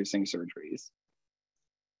risk-reducing surgeries.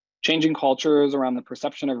 Changing cultures around the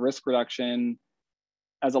perception of risk reduction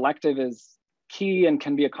as elective is key and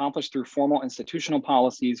can be accomplished through formal institutional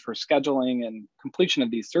policies for scheduling and completion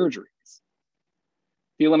of these surgeries.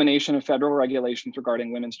 The elimination of federal regulations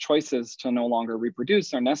regarding women's choices to no longer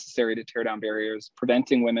reproduce are necessary to tear down barriers,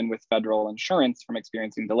 preventing women with federal insurance from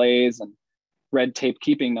experiencing delays and red tape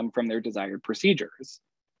keeping them from their desired procedures.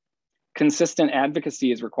 Consistent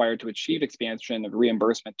advocacy is required to achieve expansion of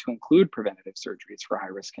reimbursement to include preventative surgeries for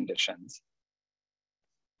high-risk conditions.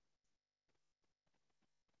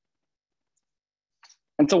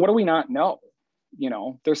 And so what do we not know?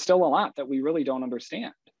 There's still a lot that we really don't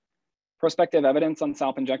understand. Prospective evidence on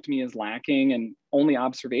salpingectomy is lacking and only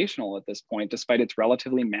observational at this point, despite its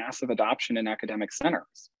relatively massive adoption in academic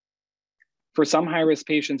centers. For some high-risk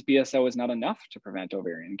patients, BSO is not enough to prevent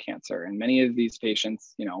ovarian cancer. And many of these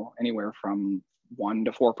patients, anywhere from 1%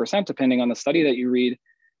 to 4%, depending on the study that you read,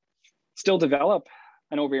 still develop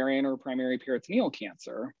an ovarian or primary peritoneal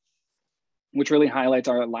cancer, which really highlights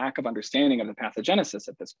our lack of understanding of the pathogenesis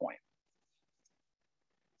at this point.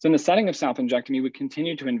 So in the setting of salpingectomy, we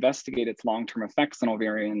continue to investigate its long-term effects on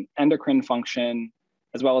ovarian endocrine function,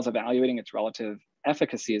 as well as evaluating its relative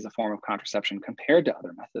efficacy as a form of contraception compared to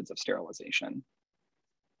other methods of sterilization.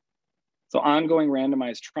 So ongoing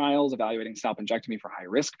randomized trials evaluating salpingectomy for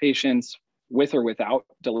high-risk patients with or without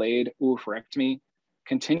delayed oophorectomy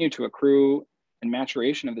continue to accrue, and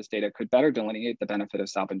maturation of this data could better delineate the benefit of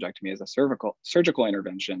salpingectomy as a surgical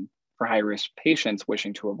intervention for high-risk patients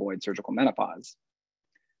wishing to avoid surgical menopause.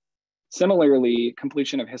 Similarly,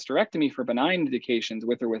 completion of hysterectomy for benign indications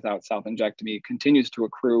with or without salpingectomy continues to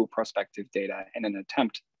accrue prospective data in an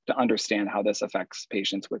attempt to understand how this affects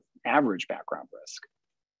patients with average background risk.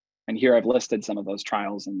 And here I've listed some of those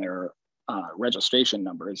trials and their registration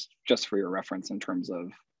numbers just for your reference in terms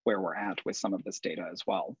of where we're at with some of this data as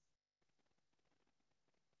well.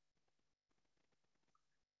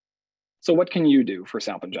 So what can you do for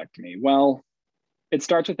salpingectomy? Well, it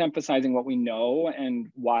starts with emphasizing what we know and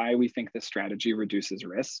why we think this strategy reduces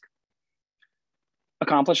risk.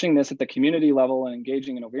 Accomplishing this at the community level and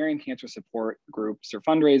engaging in ovarian cancer support groups or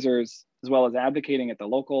fundraisers, as well as advocating at the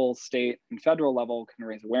local, state, and federal level can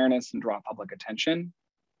raise awareness and draw public attention.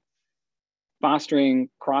 Fostering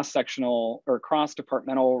cross-sectional or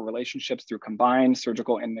cross-departmental relationships through combined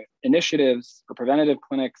surgical initiatives or preventative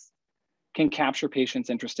clinics can capture patients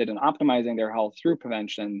interested in optimizing their health through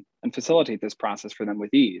prevention and facilitate this process for them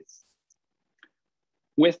with ease.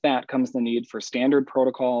 With that comes the need for standard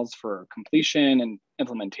protocols for completion and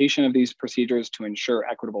implementation of these procedures to ensure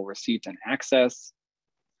equitable receipt and access.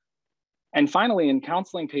 And finally, in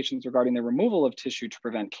counseling patients regarding the removal of tissue to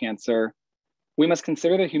prevent cancer, we must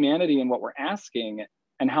consider the humanity in what we're asking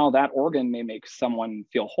and how that organ may make someone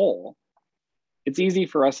feel whole. It's easy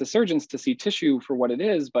for us as surgeons to see tissue for what it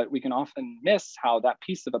is, but we can often miss how that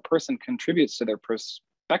piece of a person contributes to their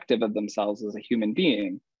perspective of themselves as a human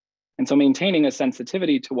being. And so maintaining a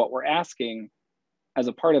sensitivity to what we're asking as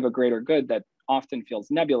a part of a greater good that often feels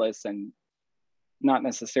nebulous and not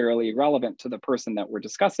necessarily relevant to the person that we're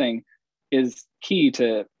discussing is key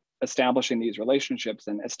to establishing these relationships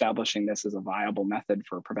and establishing this as a viable method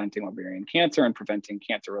for preventing ovarian cancer and preventing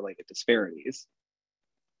cancer-related disparities.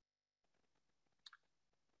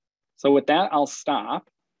 So with that, I'll stop.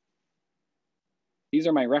 These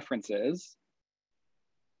are my references.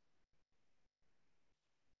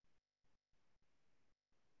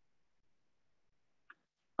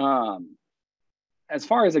 As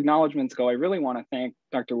far as acknowledgements go, I really want to thank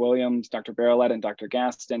Dr. Williams, Dr. Barolette, and Dr.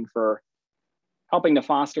 Gaston for helping to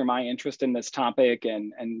foster my interest in this topic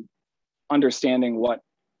and understanding what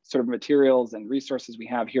sort of materials and resources we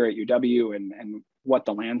have here at UW and what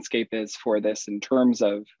the landscape is for this in terms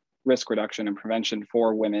of risk reduction and prevention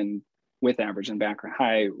for women with average and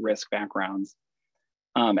high risk backgrounds,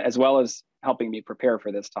 as well as helping me prepare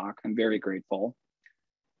for this talk. I'm very grateful.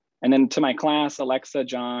 And then to my class, Alexa,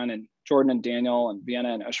 John, and Jordan, and Daniel, and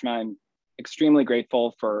Vienna, and Ushma, I'm extremely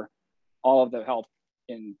grateful for all of the help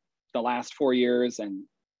in the last 4 years and,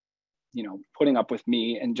 you know, putting up with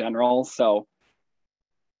me in general. So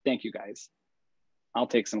thank you guys. I'll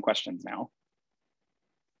take some questions now.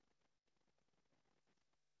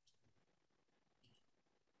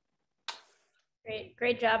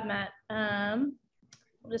 Great job, Matt.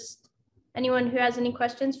 Anyone who has any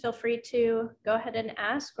questions, feel free to go ahead and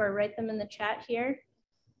ask or write them in the chat here.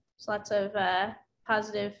 There's lots of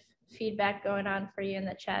positive feedback going on for you in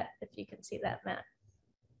the chat, if you can see that, Matt.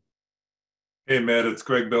 Hey, Matt, it's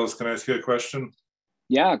Greg Bills. Can I ask you a question?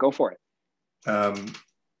 Yeah, go for it.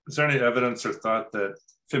 Is there any evidence or thought that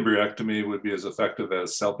fimbroectomy would be as effective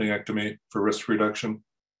as salpingectomy for risk reduction?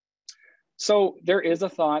 So there is a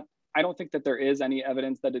thought. I don't think that there is any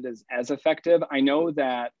evidence that it is as effective. I know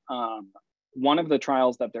that one of the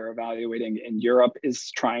trials that they're evaluating in Europe is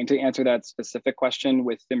trying to answer that specific question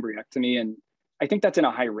with fimbroectomy. And I think that's in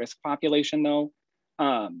a high risk population though.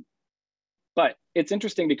 But it's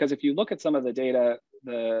interesting because if you look at some of the data,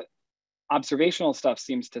 the observational stuff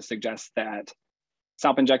seems to suggest that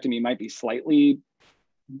salpingectomy might be slightly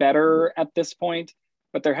better at this point,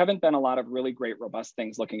 but there haven't been a lot of really great robust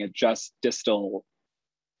things looking at just distal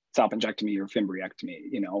salpingectomy or fimbroectomy,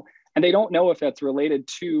 you know, and they don't know if that's related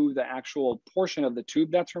to the actual portion of the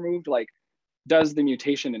tube that's removed. Like, does the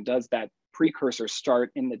mutation and does that precursor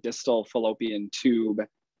start in the distal fallopian tube,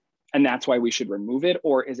 and that's why we should remove it?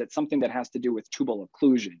 Or is it something that has to do with tubal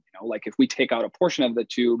occlusion? You know, like if we take out a portion of the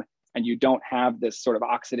tube and you don't have this sort of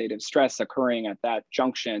oxidative stress occurring at that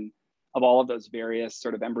junction of all of those various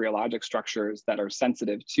sort of embryologic structures that are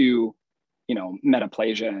sensitive to, you know,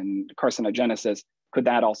 metaplasia and carcinogenesis, could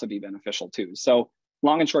that also be beneficial too? So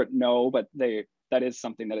long and short, no, but that is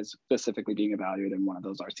something that is specifically being evaluated in one of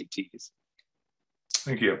those RCTs.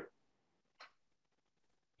 Thank you.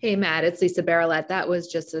 Hey, Matt, it's Lisa Barolette. That was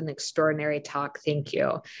just an extraordinary talk. Thank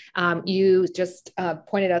you. You just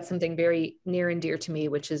pointed out something very near and dear to me,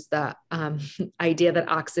 which is the idea that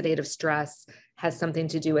oxidative stress has something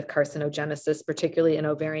to do with carcinogenesis, particularly in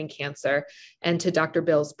ovarian cancer. And to Dr.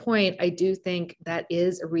 Bill's point, I do think that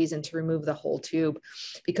is a reason to remove the whole tube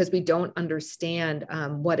because we don't understand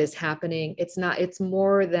what is happening. It's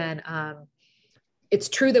more than, it's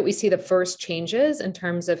true that we see the first changes in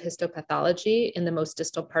terms of histopathology in the most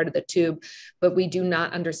distal part of the tube, but we do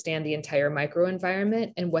not understand the entire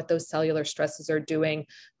microenvironment and what those cellular stresses are doing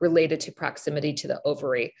related to proximity to the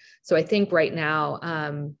ovary. So I think right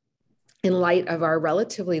now, in light of our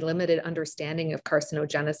relatively limited understanding of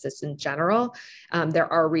carcinogenesis in general, there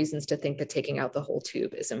are reasons to think that taking out the whole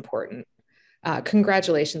tube is important.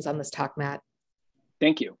 Congratulations on this talk, Matt.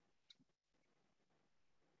 Thank you.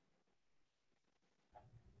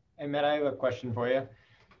 Hey, Matt, I have a question for you.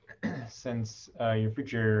 Since your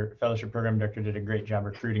future fellowship program director did a great job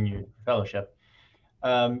recruiting you for fellowship,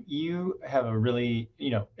 you have a really,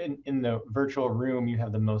 you know, in the virtual room, you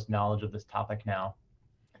have the most knowledge of this topic now.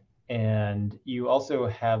 And you also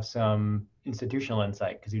have some institutional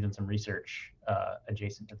insight because you've done some research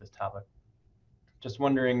adjacent to this topic. Just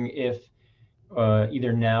wondering if,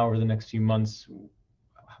 either now or the next few months,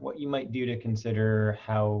 what you might do to consider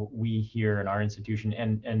how we here in our institution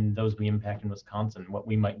and those we impact in Wisconsin, what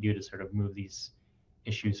we might do to sort of move these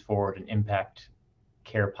issues forward and impact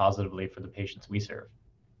care positively for the patients we serve.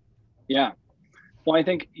 Yeah. Well, I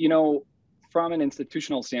think, from an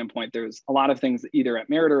institutional standpoint, there's a lot of things either at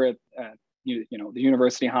Merit or at the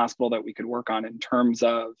university hospital that we could work on in terms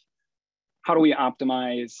of how do we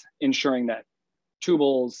optimize ensuring that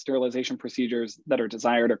tubules, sterilization procedures that are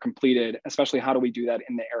desired are completed, especially how do we do that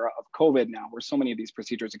in the era of COVID now, where so many of these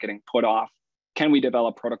procedures are getting put off. Can we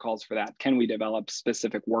develop protocols for that? Can we develop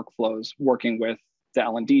specific workflows, working with the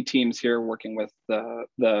L&D teams here, working with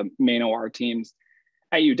the main OR teams?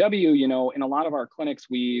 At UW, in a lot of our clinics,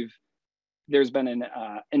 there's been an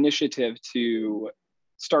initiative to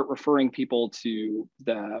start referring people to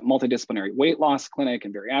the multidisciplinary weight loss clinic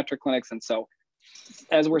and bariatric clinics. And so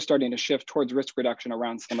as we're starting to shift towards risk reduction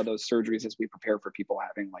around some of those surgeries, as we prepare for people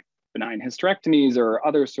having like benign hysterectomies or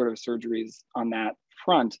other sort of surgeries on that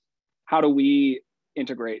front, how do we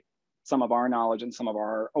integrate some of our knowledge and some of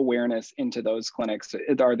our awareness into those clinics?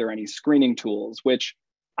 Are there any screening tools, which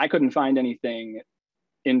I couldn't find anything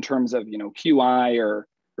in terms of, QI or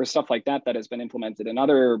stuff like that has been implemented in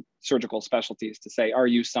other surgical specialties to say, are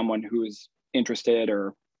you someone who's interested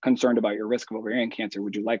or concerned about your risk of ovarian cancer?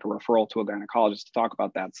 Would you like a referral to a gynecologist to talk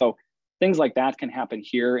about that? So things like that can happen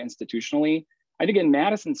here institutionally. I think in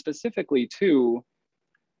Madison specifically too,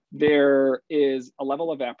 there is a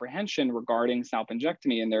level of apprehension regarding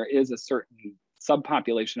salpingectomy, and there is a certain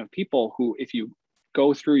subpopulation of people who, if you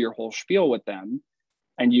go through your whole spiel with them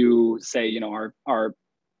and you say, our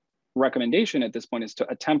recommendation at this point is to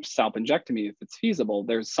attempt salpingectomy if it's feasible,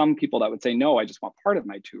 there's some people that would say, no, I just want part of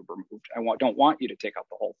my tube removed. Don't want you to take out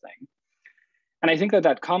the whole thing. And I think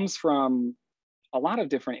that comes from a lot of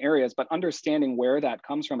different areas, but understanding where that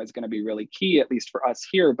comes from is going to be really key, at least for us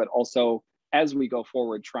here, but also as we go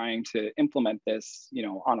forward trying to implement this,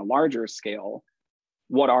 on a larger scale.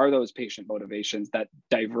 What are those patient motivations that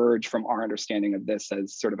diverge from our understanding of this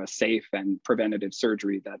as sort of a safe and preventative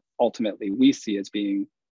surgery that ultimately we see as being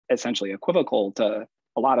essentially equivocal to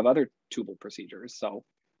a lot of other tubal procedures? So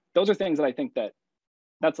those are things that I think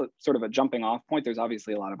that's a sort of a jumping off point. There's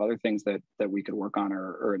obviously a lot of other things that we could work on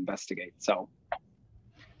or investigate. So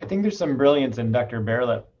I think there's some brilliance, and Dr.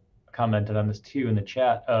 Bartlett commented on this too in the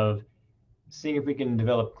chat, of seeing if we can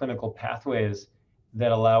develop clinical pathways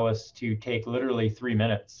that allow us to take literally 3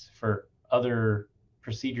 minutes for other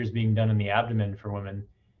procedures being done in the abdomen for women,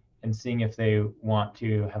 and seeing if they want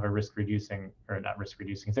to have a if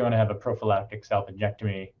they want to have a prophylactic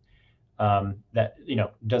salpingectomy that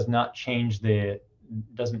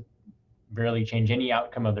doesn't barely change any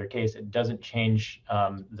outcome of their case. It doesn't change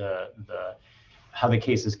how the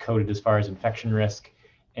case is coded as far as infection risk.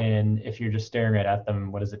 And if you're just staring right at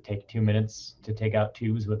them, what does it take? 2 minutes to take out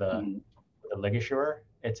tubes with a ligature?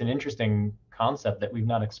 It's an interesting concept that we've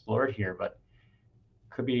not explored here, but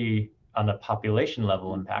could be on a population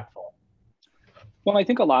level impactful. Well, I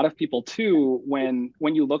think a lot of people too, when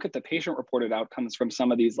you look at the patient reported outcomes from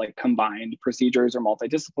some of these like combined procedures or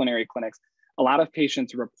multidisciplinary clinics, a lot of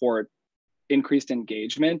patients report increased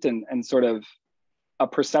engagement and sort of a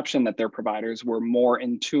perception that their providers were more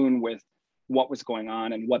in tune with what was going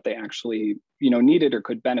on and what they actually, needed or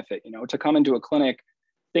could benefit. To come into a clinic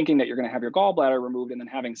thinking that you're going to have your gallbladder removed and then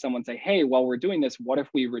having someone say, hey, while we're doing this, what if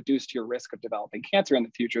we reduced your risk of developing cancer in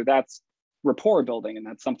the future? That's rapport building, and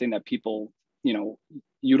that's something that people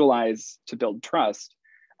utilize to build trust.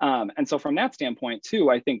 And so from that standpoint too,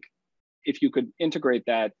 I think if you could integrate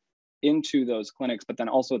that into those clinics, but then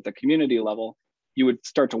also at the community level, you would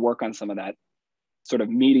start to work on some of that sort of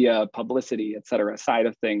media, publicity, et cetera, side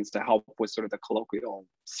of things to help with sort of the colloquial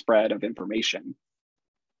spread of information.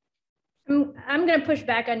 I'm going to push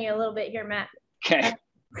back on you a little bit here, Matt. Okay.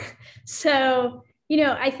 So,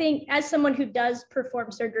 I think as someone who does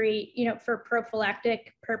perform surgery, for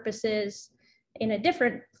prophylactic purposes in a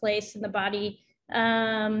different place in the body,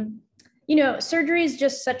 surgery is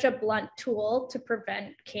just such a blunt tool to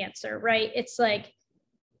prevent cancer, right? It's like,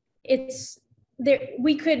 I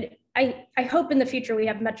hope in the future we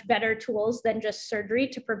have much better tools than just surgery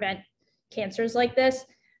to prevent cancers like this.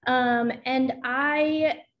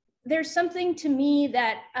 There's something to me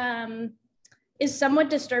that is somewhat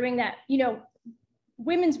disturbing that,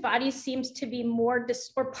 women's bodies seems to be more,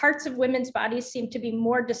 or parts of women's bodies seem to be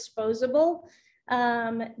more disposable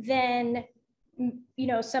than,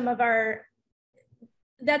 some of our,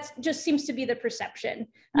 that just seems to be the perception.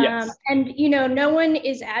 Yes. And, no one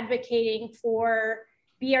is advocating for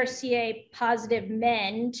BRCA positive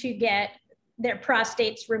men to get their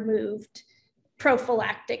prostates removed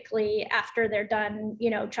prophylactically after they're done, you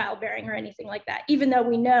know, childbearing or anything like that, even though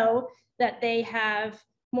we know that they have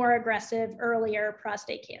more aggressive, earlier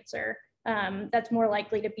prostate cancer. That's more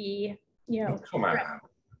likely to be, you know, come on.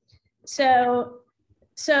 So,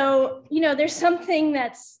 you know, there's something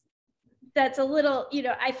that's a little, you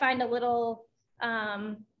know, I find a little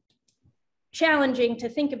challenging to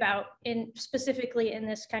think about specifically in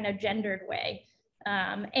this kind of gendered way.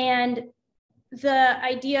 And the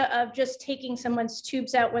idea of just taking someone's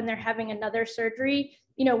tubes out when they're having another surgery,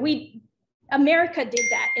 you know, America did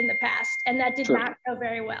that in the past, and that did not go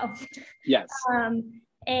very well. Yes.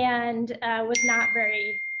 And was not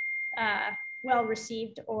very well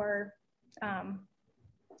received, or,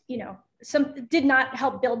 you know, did not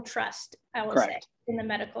help build trust, I will say, in the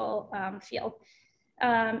medical field.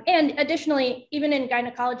 And additionally, even in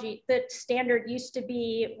gynecology, the standard used to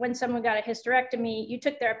be when someone got a hysterectomy, you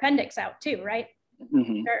took their appendix out too, right?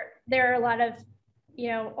 Mm-hmm. There are a lot of, you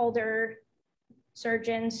know, older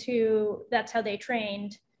surgeons who that's how they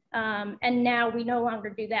trained. And now we no longer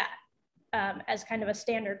do that as kind of a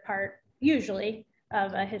standard part, usually,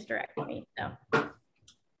 of a hysterectomy. So.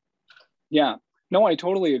 Yeah, no, I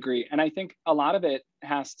totally agree. And I think a lot of it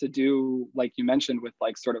has to do, like you mentioned, with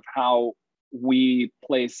like sort of how we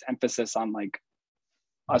place emphasis on like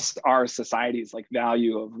our society's like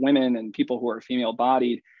value of women and people who are female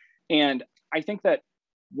bodied. And I think that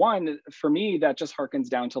one, for me, that just harkens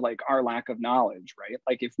down to like our lack of knowledge, right?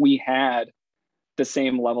 Like if we had the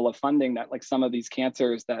same level of funding that like some of these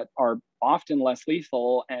cancers that are often less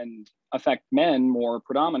lethal and affect men more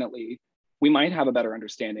predominantly, we might have a better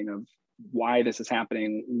understanding of why this is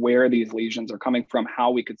happening, where these lesions are coming from,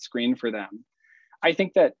 how we could screen for them. I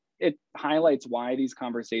think that it highlights why these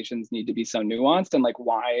conversations need to be so nuanced, and like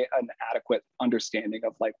why an adequate understanding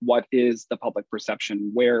of like what is the public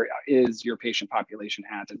perception, where is your patient population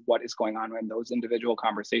at, and what is going on in those individual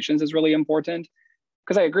conversations is really important.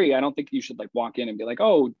 Because I agree, I don't think you should like walk in and be like,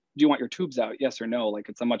 oh, do you want your tubes out? Yes or no? Like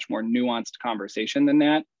it's a much more nuanced conversation than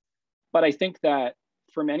that. But I think that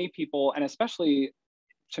for many people, and especially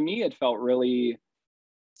to me, it felt really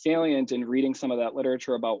salient in reading some of that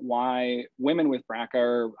literature about why women with BRCA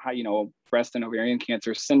or, you know, breast and ovarian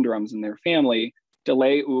cancer syndromes in their family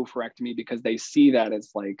delay oophorectomy because they see that as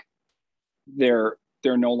like they're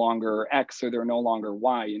no longer X or they're no longer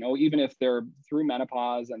Y, you know, even if they're through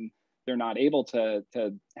menopause and they're not able to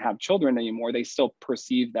have children anymore, they still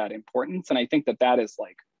perceive that importance. And I think that is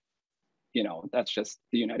like, you know, that's just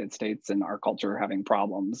the United States and our culture having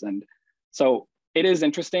problems. And so it is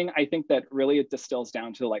interesting. I think that really it distills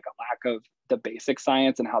down to like a lack of the basic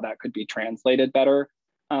science and how that could be translated better.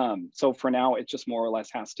 So for now, it just more or less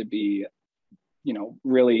has to be, you know,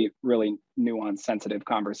 really, really nuanced, sensitive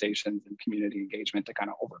conversations and community engagement to kind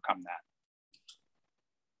of overcome that.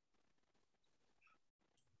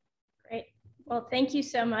 Great. Well, thank you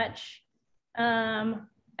so much.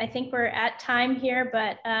 I think we're at time here,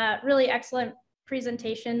 but really excellent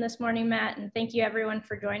presentation this morning, Matt, and thank you everyone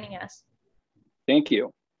for joining us. Thank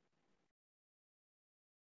you.